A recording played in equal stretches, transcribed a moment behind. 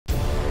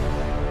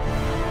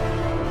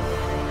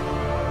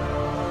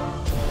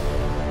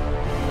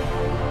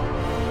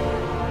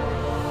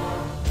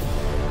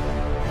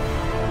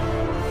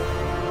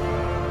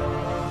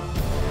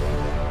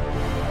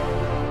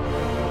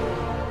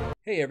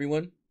Hey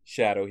everyone,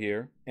 Shaedow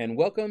here, and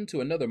welcome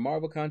to another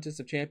Marvel Contest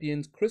of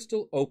Champions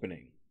crystal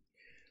opening.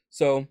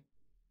 So,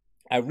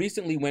 I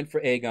recently went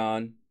for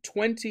Aegon,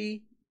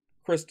 20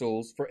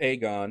 crystals for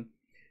Aegon,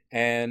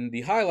 and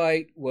the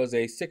highlight was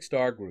a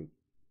 6-star group.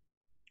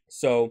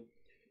 So,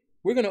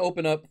 we're going to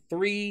open up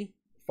 3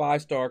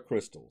 5-star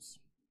crystals.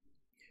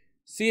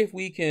 See if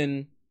we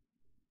can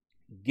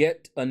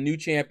get a new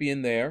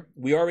champion there.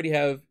 We already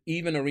have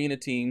even arena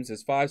teams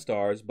as 5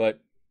 stars, but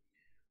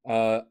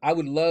I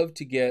would love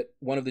to get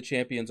one of the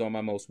champions on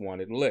my most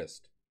wanted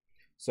list.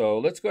 So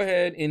let's go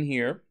ahead in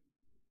here.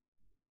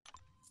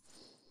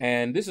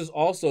 And this is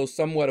also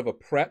somewhat of a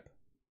prep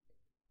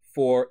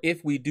for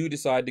if we do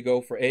decide to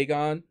go for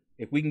Aegon.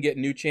 If we can get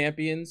new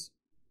champions,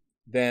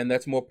 then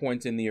that's more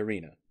points in the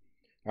arena.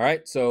 All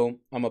right, so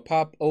I'm going to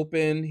pop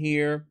open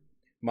here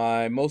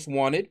my most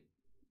wanted.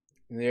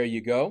 There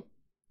you go.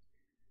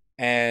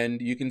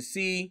 And you can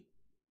see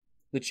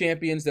the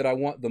champions that I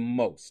want the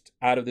most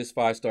out of this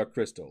 5-star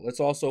crystal. Let's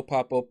also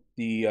pop up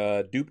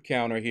the dupe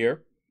counter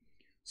here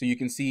so you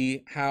can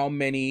see how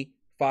many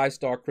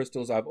 5-star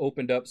crystals I've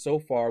opened up so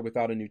far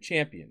without a new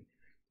champion.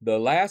 The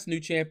last new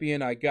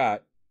champion I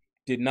got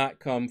did not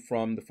come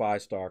from the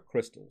 5-star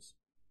crystals.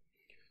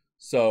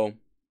 So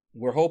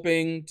we're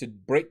hoping to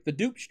break the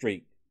dupe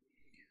streak.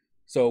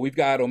 So we've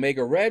got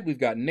Omega Red, we've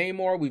got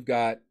Namor, we've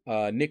got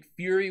Nick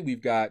Fury,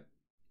 we've got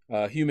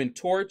Human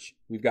Torch,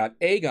 we've got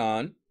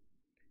Aegon.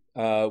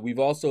 We've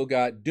also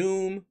got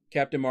Doom,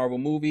 Captain Marvel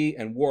movie,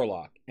 and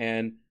Warlock.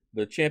 And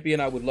the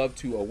champion I would love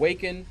to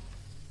awaken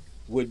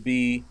would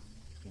be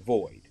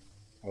Void.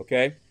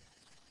 Okay?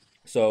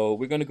 So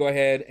we're going to go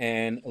ahead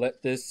and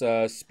let this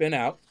spin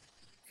out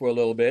for a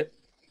little bit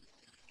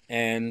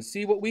and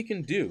see what we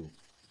can do.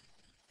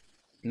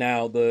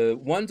 Now, the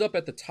ones up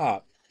at the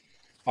top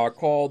are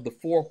called the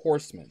 4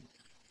 Horsemen.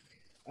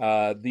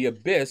 The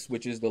Abyss,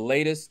 which is the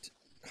latest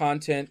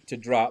content to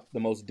drop, the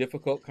most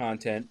difficult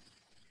content,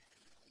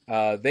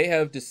 they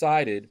have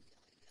decided,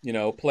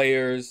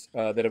 players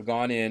that have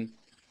gone in,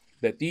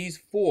 that these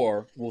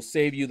 4 will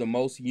save you the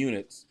most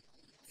units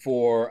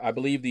for, I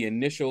believe, the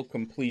initial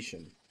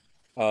completion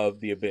of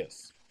the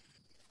Abyss.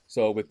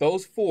 So with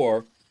those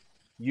 4,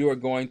 you are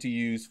going to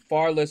use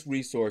far less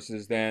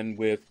resources than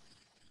with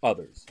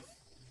others.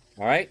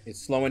 All right, it's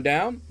slowing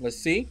down. Let's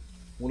see.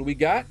 What do we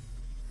got?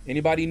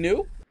 Anybody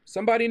new?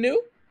 Somebody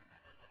new?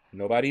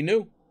 Nobody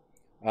new.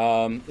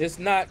 It's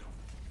not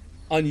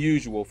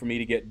unusual for me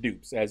to get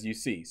dupes, as you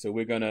see. So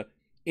we're going to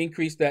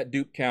increase that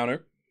dupe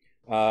counter.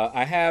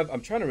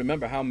 I'm trying to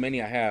remember how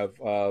many I have.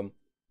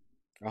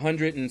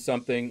 100 and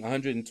something,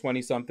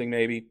 120 something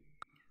maybe.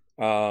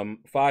 5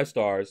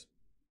 stars.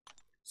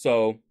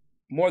 So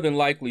more than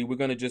likely, we're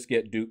going to just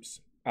get dupes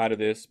out of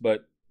this.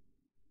 But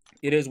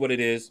it is what it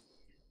is.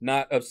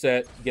 Not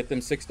upset. Get them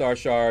 6-star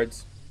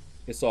shards.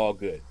 It's all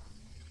good.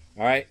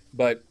 All right.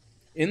 But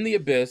in the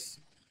Abyss,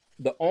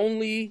 the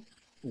only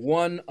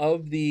one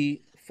of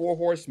the 4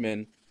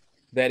 Horsemen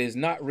that is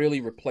not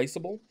really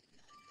replaceable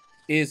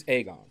is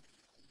Aegon.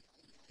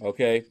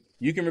 Okay,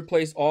 you can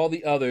replace all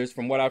the others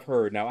from what I've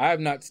heard. Now, I have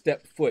not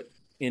stepped foot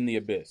in the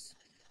Abyss,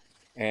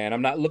 and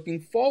I'm not looking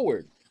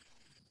forward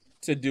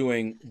to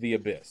doing the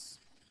Abyss.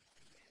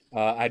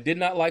 I did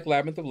not like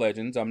Labyrinth of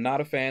Legends. I'm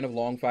not a fan of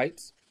long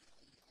fights,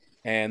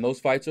 and those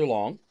fights are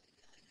long,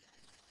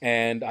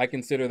 and I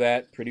consider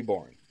that pretty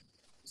boring.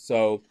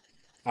 So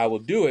I will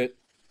do it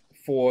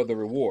for the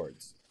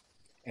rewards.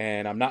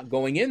 And I'm not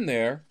going in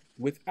there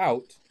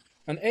without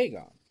an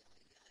Aegon.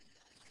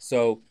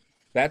 So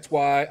that's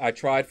why I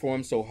tried for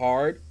him so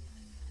hard.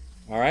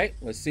 All right,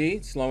 let's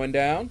see. Slowing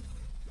down.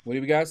 What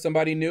do we got?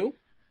 Somebody new?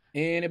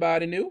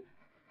 Anybody new?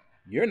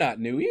 You're not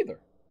new either.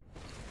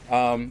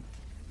 Let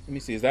me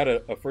see. Is that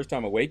a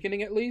first-time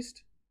awakening at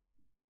least?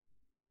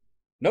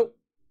 Nope.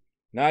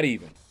 Not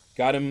even.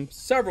 Got him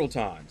several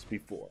times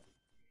before.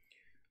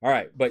 All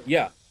right, but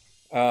yeah.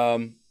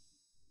 I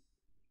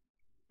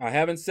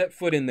haven't set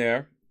foot in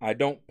there. I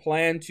don't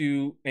plan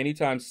to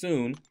anytime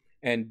soon,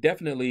 and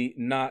definitely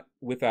not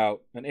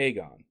without an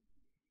Aegon.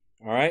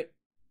 All right,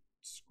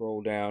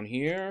 scroll down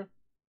here.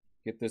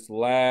 Get this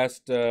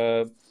last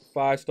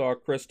 5-star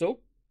crystal.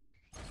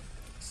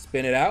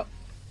 Spin it out.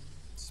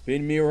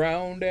 Spin me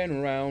around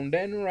and round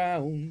and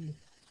round.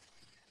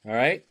 All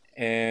right,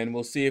 and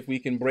we'll see if we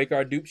can break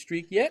our dupe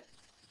streak yet.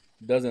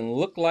 Doesn't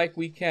look like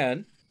we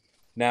can.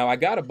 Now, I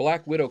got a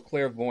Black Widow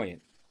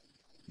Clairvoyant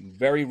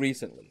very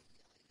recently.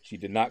 She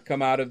did not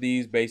come out of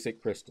these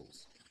basic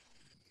crystals.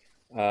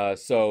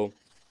 So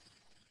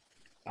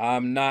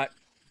I'm not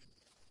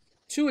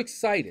too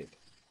excited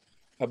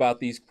about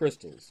these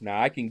crystals. Now,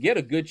 I can get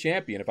a good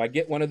champion. If I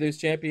get one of these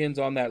champions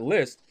on that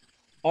list,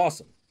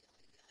 awesome.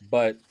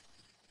 But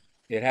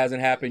it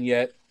hasn't happened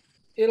yet.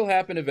 It'll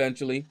happen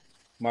eventually.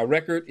 My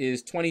record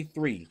is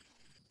 23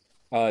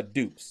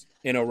 dupes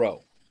in a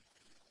row.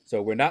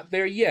 So we're not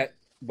there yet,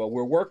 but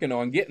we're working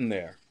on getting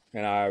there.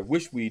 And I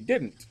wish we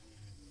didn't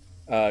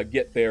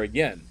get there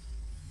again.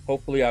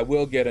 Hopefully I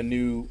will get a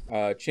new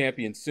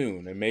champion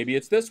soon. And maybe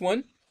it's this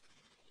one.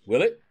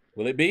 Will it?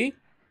 Will it be?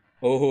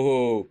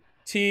 Oh,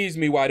 tease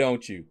me, why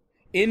don't you?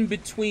 in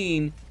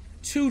between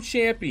two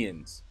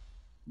champions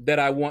that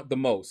I want the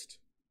most.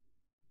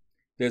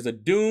 There's a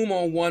Doom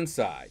on one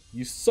side.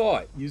 You saw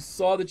it. You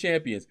saw the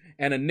champions.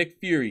 And a Nick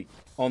Fury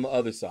on the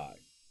other side.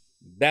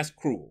 That's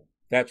cruel.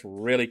 That's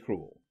really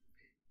cruel.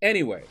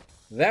 Anyway,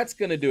 that's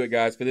going to do it,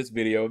 guys, for this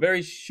video. A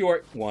very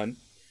short one.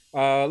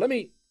 Let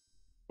me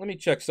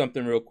check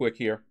something real quick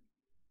here.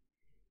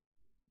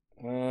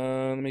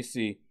 Let me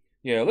see.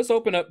 Yeah, let's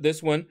open up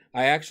this one.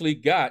 I actually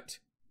got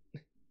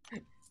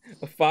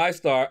a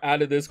 5-star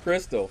out of this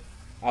crystal.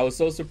 I was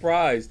so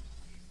surprised.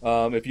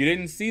 If you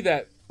didn't see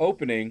that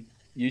opening,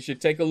 you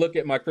should take a look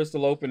at my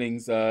crystal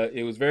openings.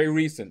 It was very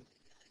recent.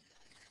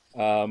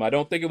 I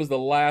don't think it was the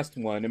last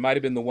one. It might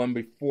have been the one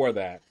before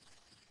that.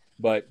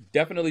 But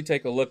definitely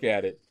take a look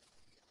at it.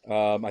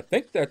 I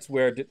think that's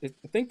where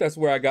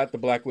I got the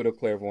Black Widow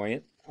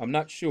Clairvoyant. I'm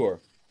not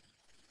sure.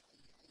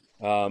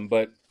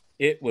 But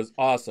it was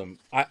awesome.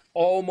 I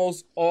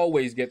almost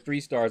always get 3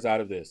 stars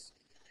out of this.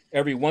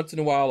 Every once in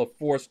a while, a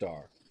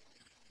 4-star.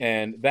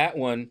 And that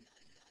one,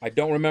 I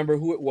don't remember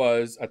who it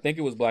was. I think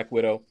it was Black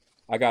Widow.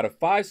 I got a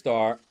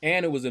 5-star,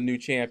 and it was a new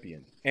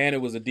champion. And it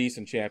was a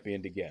decent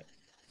champion to get.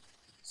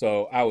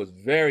 So I was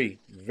very,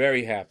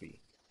 very happy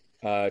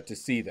to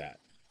see that.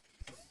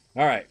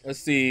 All right, let's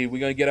see. We're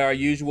going to get our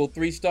usual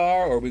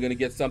 3-star, or we're going to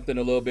get something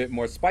a little bit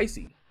more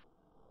spicy.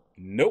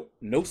 Nope,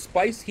 no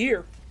spice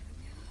here.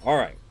 All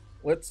right,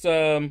 let's,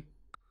 I'm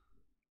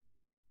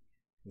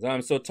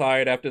so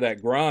tired after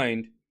that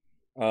grind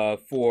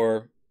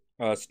for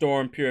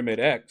Storm Pyramid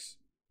X.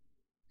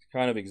 It's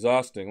kind of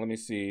exhausting. Let me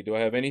see. Do I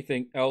have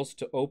anything else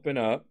to open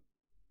up?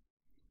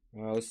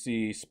 Let's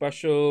see.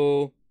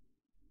 Special.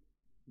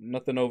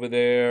 Nothing over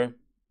there.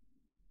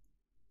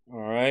 All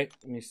right.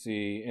 Let me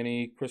see.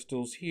 Any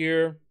crystals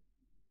here?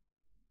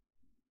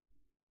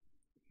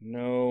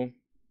 No.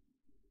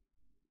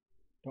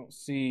 Don't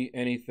see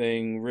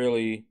anything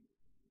really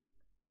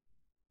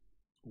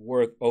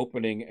worth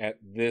opening at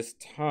this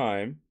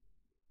time.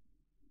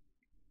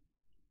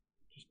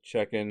 Just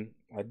checking.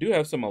 I do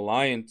have some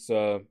alliance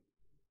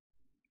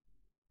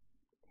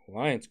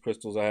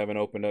crystals I haven't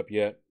opened up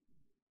yet.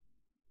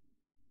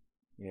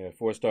 Yeah,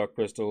 4-star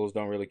crystals,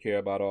 don't really care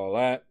about all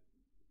that.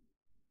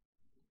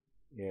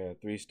 Yeah,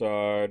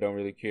 3-star, don't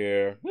really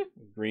care.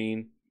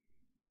 Green,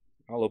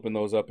 I'll open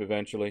those up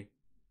eventually.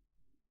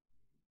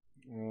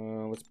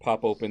 Let's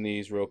pop open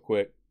these real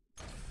quick.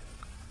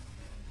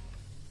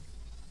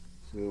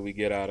 See what we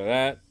get out of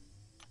that.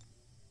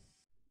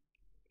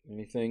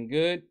 Anything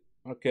good?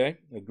 Okay,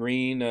 a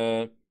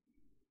green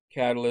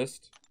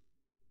catalyst.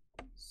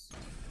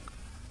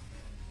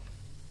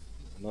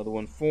 Another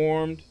one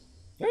formed.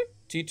 Okay.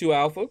 T2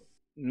 Alpha.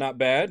 Not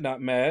bad,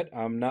 not mad.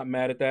 I'm not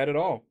mad at that at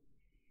all.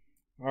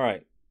 All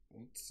right.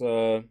 Let's,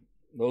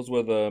 those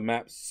were the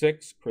map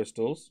 6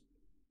 crystals.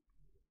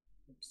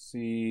 Let's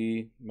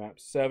see. Map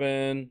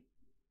 7.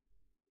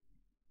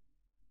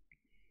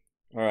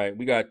 All right.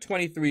 We got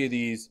 23 of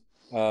these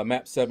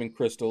map 7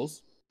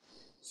 crystals.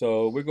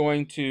 So we're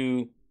going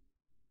to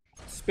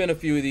spin a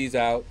few of these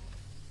out.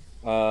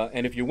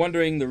 And if you're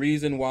wondering, the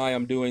reason why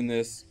I'm doing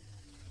this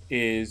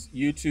is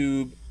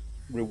YouTube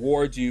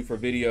rewards you for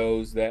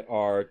videos that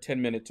are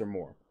 10 minutes or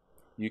more.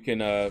 You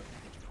can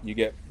you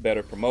get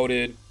better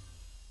promoted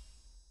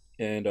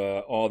and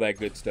all that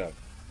good stuff.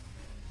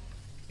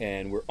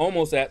 And we're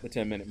almost at the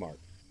 10-minute mark.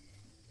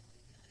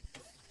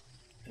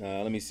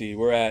 Let me see.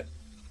 We're at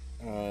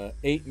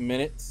 8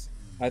 minutes,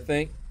 I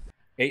think.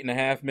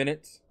 8.5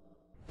 minutes.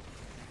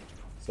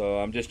 So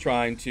I'm just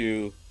trying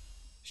to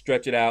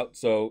stretch it out.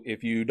 So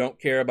if you don't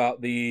care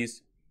about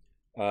these,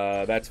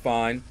 that's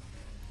fine.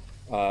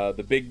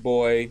 The big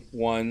boy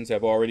ones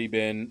have already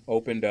been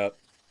opened up.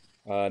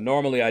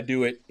 Normally I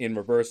do it in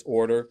reverse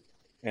order,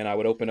 and I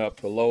would open up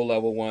the low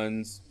level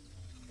ones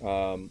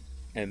and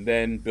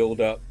then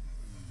build up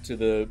to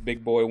the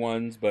big boy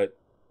ones, but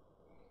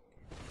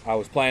I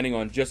was planning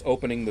on just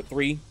opening the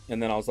 3,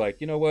 and then I was like,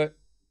 you know what?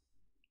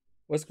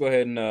 Let's go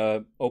ahead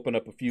and open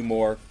up a few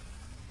more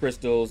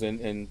crystals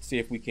and see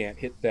if we can't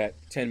hit that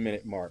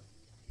 10-minute mark.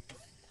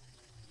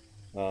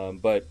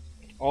 But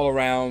all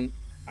around,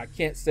 I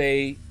can't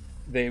say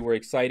they were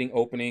exciting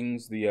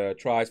openings. The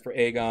tries for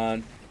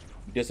Aegon,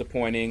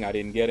 disappointing. I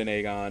didn't get an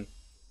Aegon.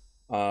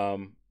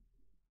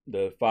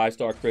 The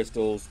 5-star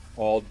crystals,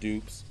 all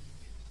dupes.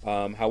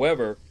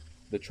 However,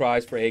 the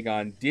tries for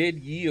Aegon did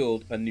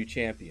yield a new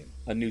champion,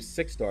 a new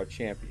 6-star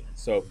champion.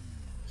 So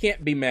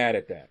can't be mad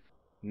at that.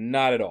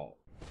 Not at all.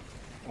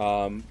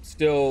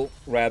 Still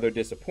rather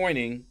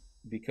disappointing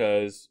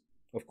because,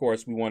 of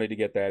course, we wanted to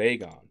get that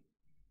Aegon.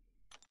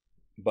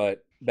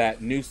 But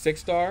that new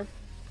 6-star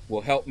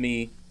will help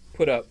me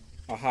put up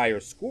a higher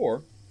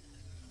score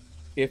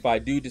if I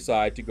do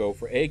decide to go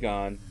for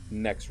Aegon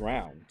next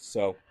round.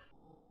 So,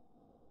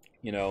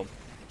 you know,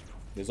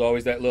 there's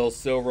always that little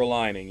silver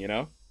lining, you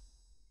know?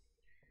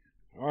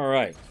 All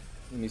right.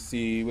 Let me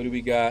see. What do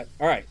we got?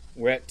 All right.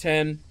 We're at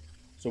 10.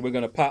 So we're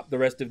going to pop the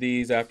rest of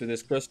these after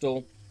this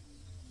crystal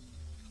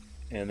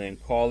and then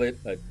call it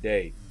a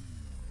day.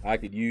 I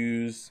could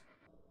use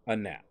a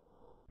nap.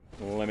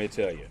 Let me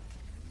tell you.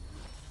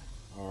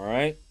 All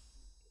right.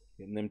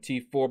 Getting them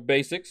T4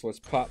 basics. Let's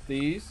pop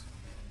these.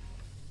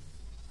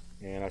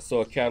 And I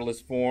saw a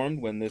catalyst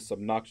formed when this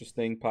obnoxious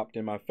thing popped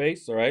in my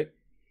face. All right.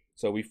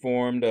 So we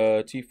formed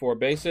a T4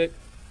 basic.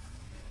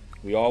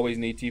 We always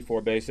need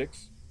T4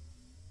 basics.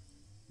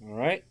 All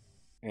right.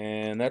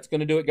 And that's going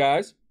to do it,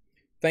 guys.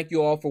 Thank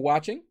you all for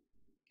watching.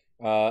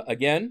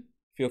 Again,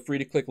 feel free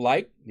to click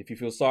like if you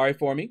feel sorry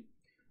for me.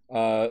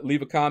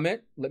 Leave a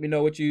comment. Let me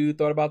know what you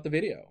thought about the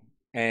video.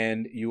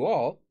 And you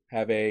all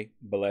have a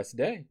blessed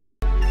day.